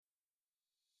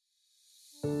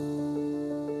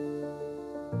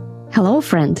Hello,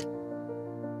 friend.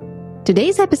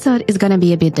 Today's episode is going to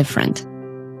be a bit different.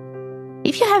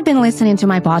 If you have been listening to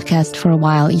my podcast for a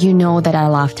while, you know that I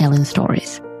love telling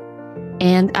stories.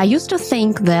 And I used to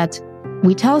think that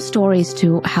we tell stories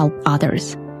to help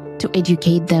others, to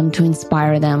educate them, to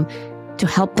inspire them, to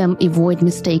help them avoid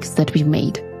mistakes that we've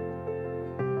made.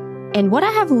 And what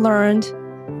I have learned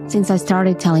since I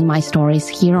started telling my stories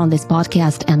here on this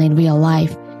podcast and in real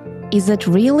life is that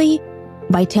really,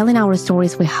 by telling our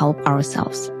stories, we help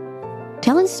ourselves.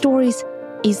 Telling stories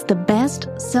is the best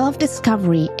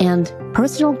self-discovery and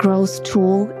personal growth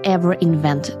tool ever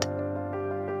invented.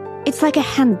 It's like a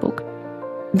handbook.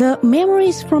 The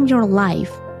memories from your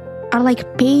life are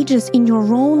like pages in your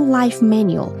own life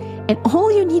manual, and all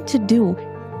you need to do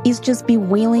is just be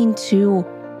willing to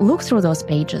look through those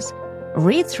pages,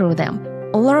 read through them,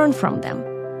 learn from them.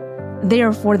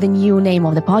 Therefore, the new name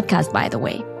of the podcast, by the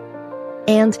way.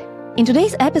 And in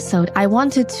today's episode, I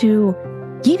wanted to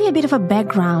give you a bit of a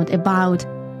background about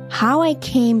how I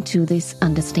came to this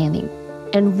understanding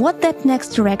and what that next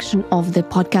direction of the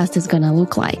podcast is going to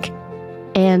look like.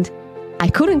 And I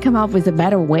couldn't come up with a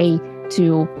better way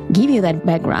to give you that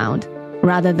background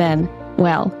rather than,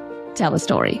 well, tell a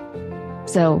story.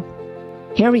 So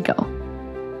here we go.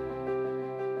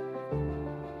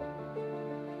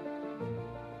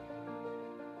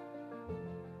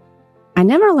 I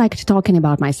never liked talking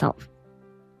about myself.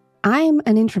 I'm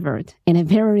an introvert and a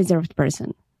very reserved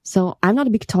person, so I'm not a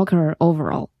big talker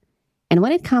overall. And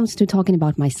when it comes to talking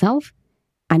about myself,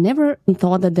 I never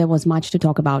thought that there was much to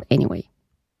talk about anyway.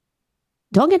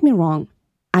 Don't get me wrong,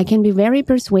 I can be very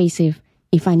persuasive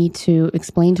if I need to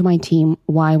explain to my team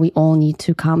why we all need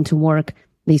to come to work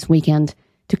this weekend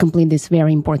to complete this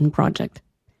very important project.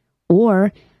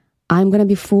 Or I'm going to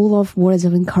be full of words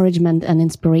of encouragement and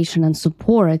inspiration and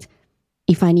support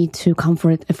if I need to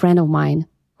comfort a friend of mine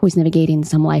who is navigating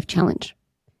some life challenge.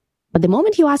 But the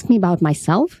moment you ask me about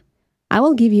myself, I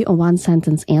will give you a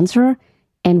one-sentence answer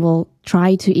and will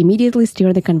try to immediately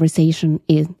steer the conversation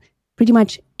in pretty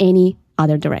much any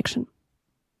other direction.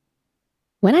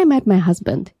 When I met my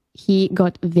husband, he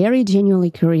got very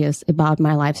genuinely curious about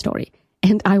my life story,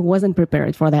 and I wasn't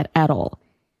prepared for that at all.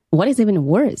 What is even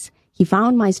worse, he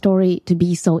found my story to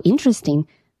be so interesting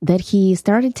that he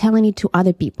started telling it to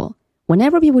other people.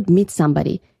 Whenever we would meet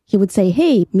somebody, he would say,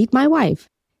 "Hey, meet my wife.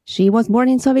 She was born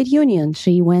in Soviet Union.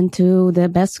 She went to the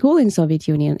best school in Soviet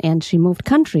Union and she moved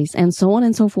countries," and so on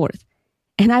and so forth.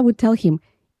 And I would tell him,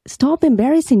 "Stop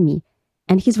embarrassing me."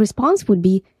 And his response would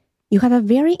be, "You have a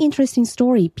very interesting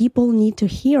story. People need to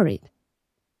hear it."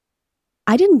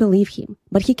 I didn't believe him,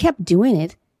 but he kept doing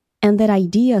it, and that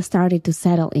idea started to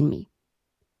settle in me.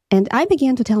 And I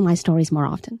began to tell my stories more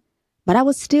often, but I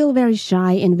was still very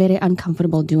shy and very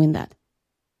uncomfortable doing that.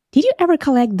 Did you ever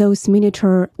collect those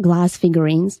miniature glass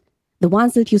figurines? The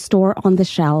ones that you store on the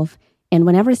shelf, and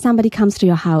whenever somebody comes to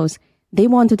your house, they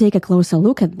want to take a closer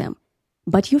look at them.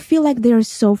 But you feel like they're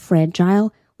so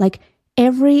fragile, like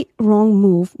every wrong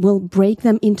move will break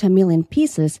them into a million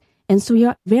pieces, and so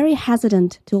you're very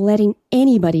hesitant to letting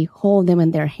anybody hold them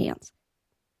in their hands.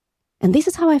 And this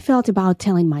is how I felt about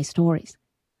telling my stories.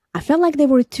 I felt like they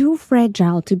were too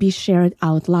fragile to be shared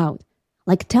out loud,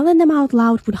 like telling them out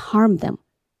loud would harm them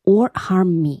or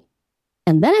harm me.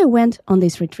 And then I went on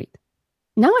this retreat.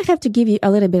 Now I have to give you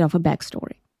a little bit of a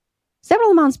backstory.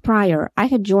 Several months prior, I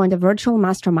had joined a virtual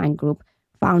mastermind group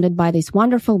founded by this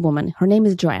wonderful woman. Her name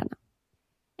is Joanna.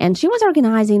 And she was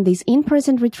organizing this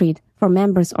in-person retreat for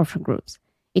members of her groups.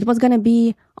 It was going to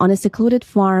be on a secluded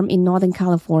farm in Northern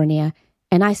California,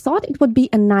 and I thought it would be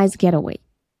a nice getaway.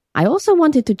 I also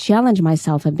wanted to challenge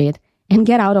myself a bit and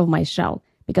get out of my shell,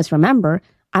 because remember,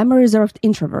 I'm a reserved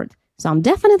introvert, so I'm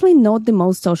definitely not the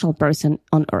most social person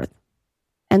on earth.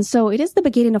 And so it is the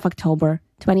beginning of October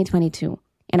 2022,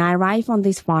 and I arrive on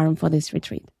this farm for this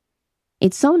retreat.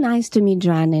 It's so nice to meet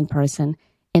Joanna in person,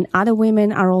 and other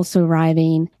women are also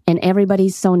arriving, and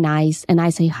everybody's so nice, and I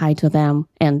say hi to them,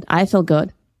 and I feel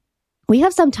good. We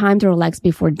have some time to relax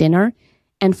before dinner,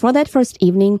 and for that first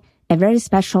evening, a very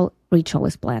special ritual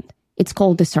is planned. It's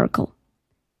called the circle.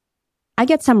 I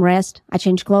get some rest, I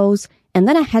change clothes, and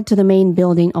then I head to the main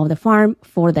building of the farm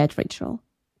for that ritual.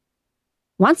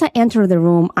 Once I enter the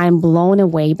room, I'm blown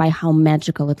away by how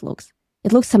magical it looks.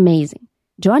 It looks amazing.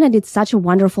 Joanna did such a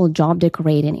wonderful job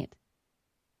decorating it.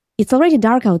 It's already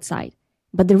dark outside,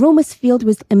 but the room is filled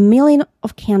with a million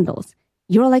of candles.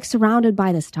 You're like surrounded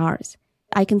by the stars.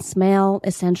 I can smell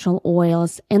essential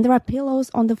oils, and there are pillows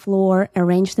on the floor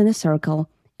arranged in a circle,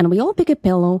 and we all pick a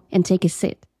pillow and take a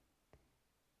sit.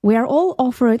 We are all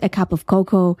offered a cup of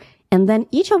cocoa, and then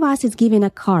each of us is given a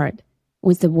card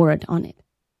with the word on it.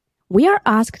 we are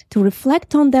asked to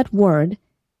reflect on that word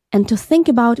and to think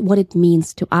about what it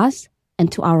means to us and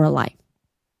to our life.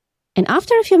 And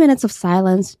after a few minutes of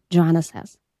silence, Joanna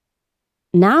says,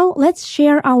 "Now let's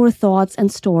share our thoughts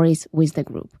and stories with the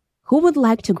group. Who would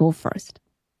like to go first?"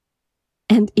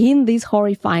 And in this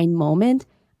horrifying moment,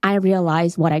 I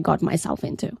realize what I got myself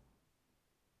into.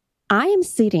 I am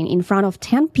sitting in front of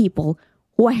 10 people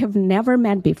who I have never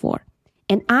met before,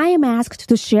 and I am asked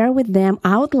to share with them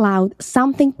out loud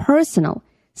something personal,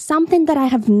 something that I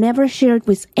have never shared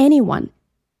with anyone.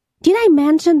 Did I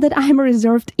mention that I am a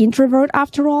reserved introvert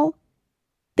after all?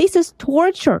 This is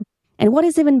torture. And what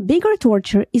is even bigger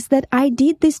torture is that I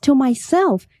did this to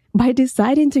myself by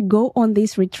deciding to go on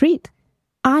this retreat.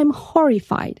 I'm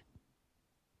horrified.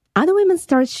 Other women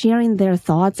start sharing their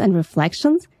thoughts and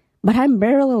reflections, but I'm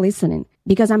barely listening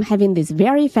because I'm having this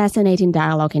very fascinating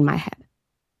dialogue in my head.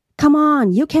 Come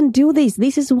on, you can do this.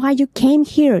 This is why you came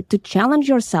here, to challenge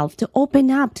yourself, to open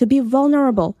up, to be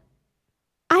vulnerable.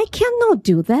 I cannot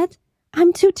do that.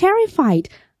 I'm too terrified.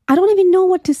 I don't even know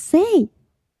what to say.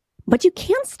 But you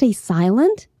can't stay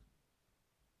silent.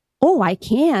 Oh, I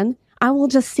can. I will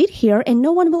just sit here and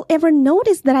no one will ever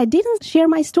notice that I didn't share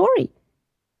my story.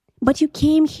 But you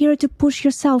came here to push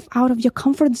yourself out of your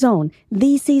comfort zone.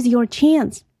 This is your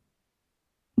chance.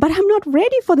 But I'm not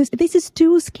ready for this. This is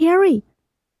too scary.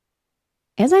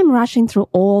 As I'm rushing through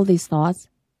all these thoughts,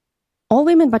 all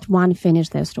women but one finish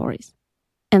their stories.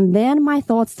 And then my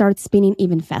thoughts start spinning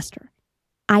even faster.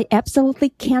 I absolutely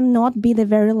cannot be the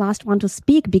very last one to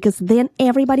speak because then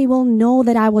everybody will know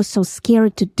that I was so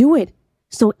scared to do it.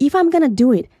 So if I'm going to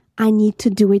do it, I need to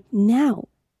do it now.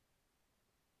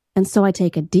 And so I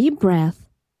take a deep breath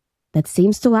that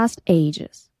seems to last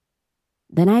ages.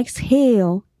 Then I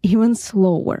exhale even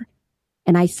slower.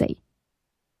 And I say,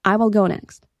 I will go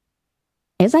next.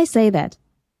 As I say that,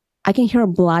 I can hear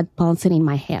blood pulsing in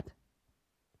my head.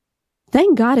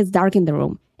 Thank God it's dark in the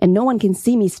room and no one can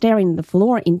see me staring at the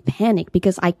floor in panic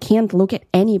because I can't look at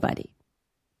anybody.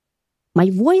 My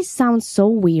voice sounds so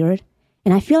weird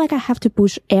and I feel like I have to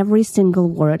push every single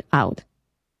word out.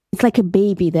 It's like a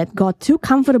baby that got too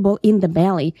comfortable in the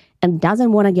belly and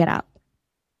doesn't want to get out.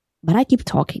 But I keep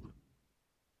talking.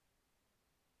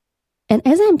 And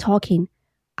as I'm talking,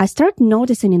 I start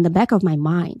noticing in the back of my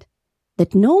mind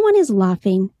that no one is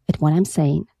laughing at what I'm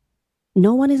saying.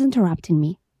 No one is interrupting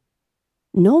me.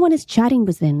 No one is chatting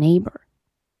with their neighbor.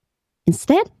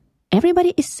 Instead,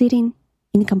 everybody is sitting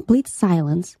in complete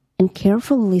silence and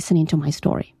carefully listening to my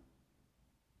story.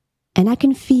 And I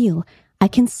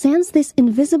can sense this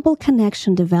invisible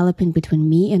connection developing between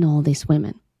me and all these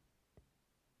women.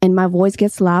 And my voice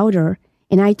gets louder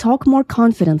and I talk more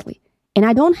confidently and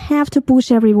I don't have to push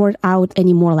every word out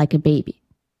anymore like a baby.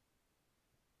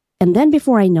 And then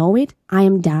before I know it, I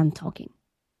am done talking.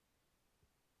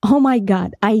 Oh my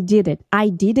God, I did it. I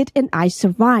did it and I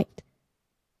survived.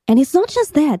 And it's not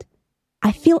just that.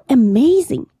 I feel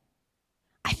amazing.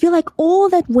 I feel like all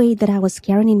that weight that I was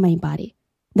carrying in my body,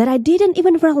 that I didn't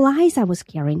even realize I was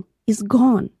carrying, is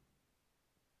gone.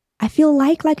 I feel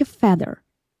like a feather.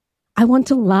 I want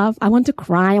to laugh, I want to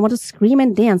cry, I want to scream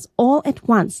and dance all at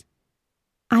once.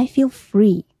 I feel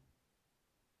free.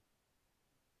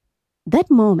 That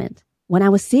moment, when I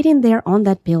was sitting there on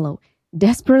that pillow,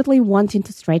 desperately wanting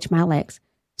to stretch my legs,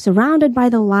 surrounded by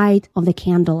the light of the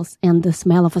candles and the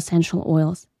smell of essential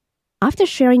oils, after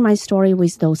sharing my story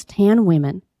with those 10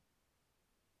 women,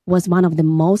 was one of the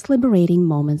most liberating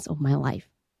moments of my life.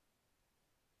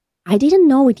 I didn't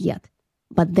know it yet,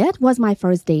 but that was my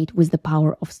first date with the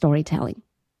power of storytelling.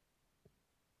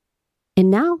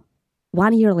 And now,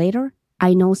 1 year later,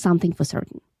 I know something for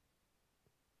certain.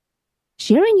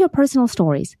 Sharing your personal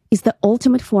stories is the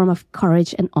ultimate form of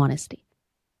courage and honesty.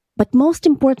 But most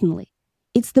importantly,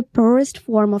 it's the purest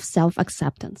form of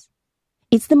self-acceptance.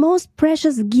 It's the most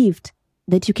precious gift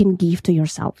that you can give to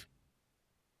yourself.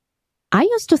 I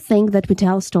used to think that we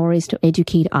tell stories to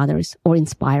educate others or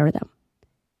inspire them.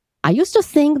 I used to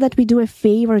think that we do a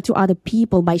favor to other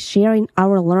people by sharing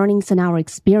our learnings and our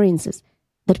experiences,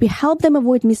 that we help them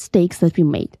avoid mistakes that we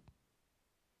made.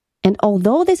 And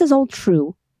although this is all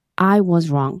true, I was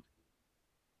wrong.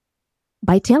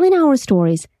 By telling our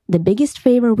stories, the biggest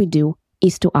favor we do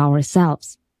is to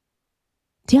ourselves.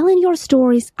 Telling your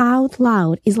stories out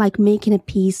loud is like making a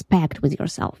peace pact with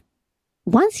yourself.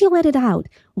 Once you let it out,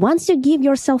 once you give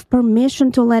yourself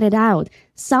permission to let it out,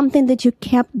 something that you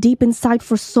kept deep inside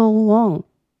for so long,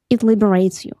 it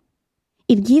liberates you.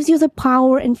 It gives you the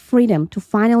power and freedom to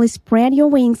finally spread your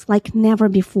wings like never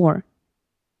before.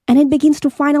 And it begins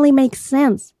to finally make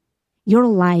sense. Your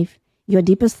life, your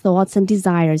deepest thoughts and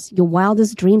desires, your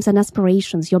wildest dreams and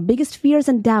aspirations, your biggest fears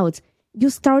and doubts, you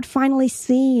start finally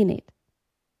seeing it.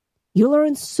 You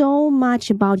learn so much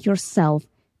about yourself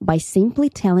by simply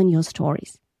telling your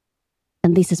stories.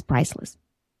 And this is priceless.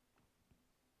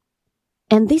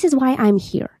 And this is why I'm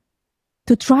here.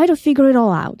 To try to figure it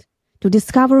all out. To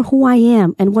discover who I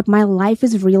am and what my life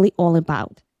is really all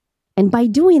about. And by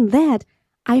doing that,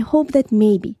 I hope that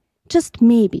maybe, just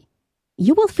maybe,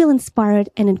 you will feel inspired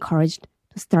and encouraged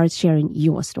to start sharing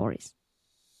your stories.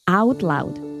 Out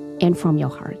loud and from your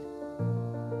heart.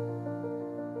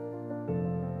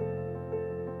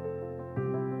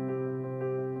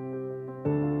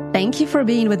 Thank you for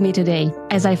being with me today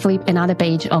as I flip another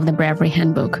page of the Breverie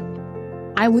Handbook.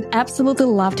 I would absolutely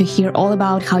love to hear all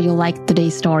about how you liked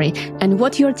today's story and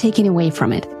what you're taking away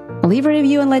from it. Leave a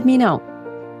review and let me know.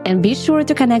 And be sure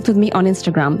to connect with me on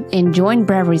Instagram and join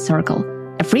Breverie Circle,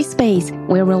 a free space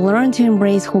where we'll learn to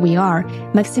embrace who we are,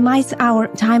 maximize our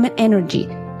time and energy,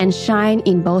 and shine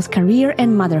in both career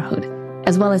and motherhood,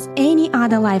 as well as any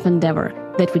other life endeavor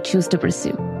that we choose to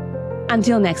pursue.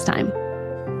 Until next time.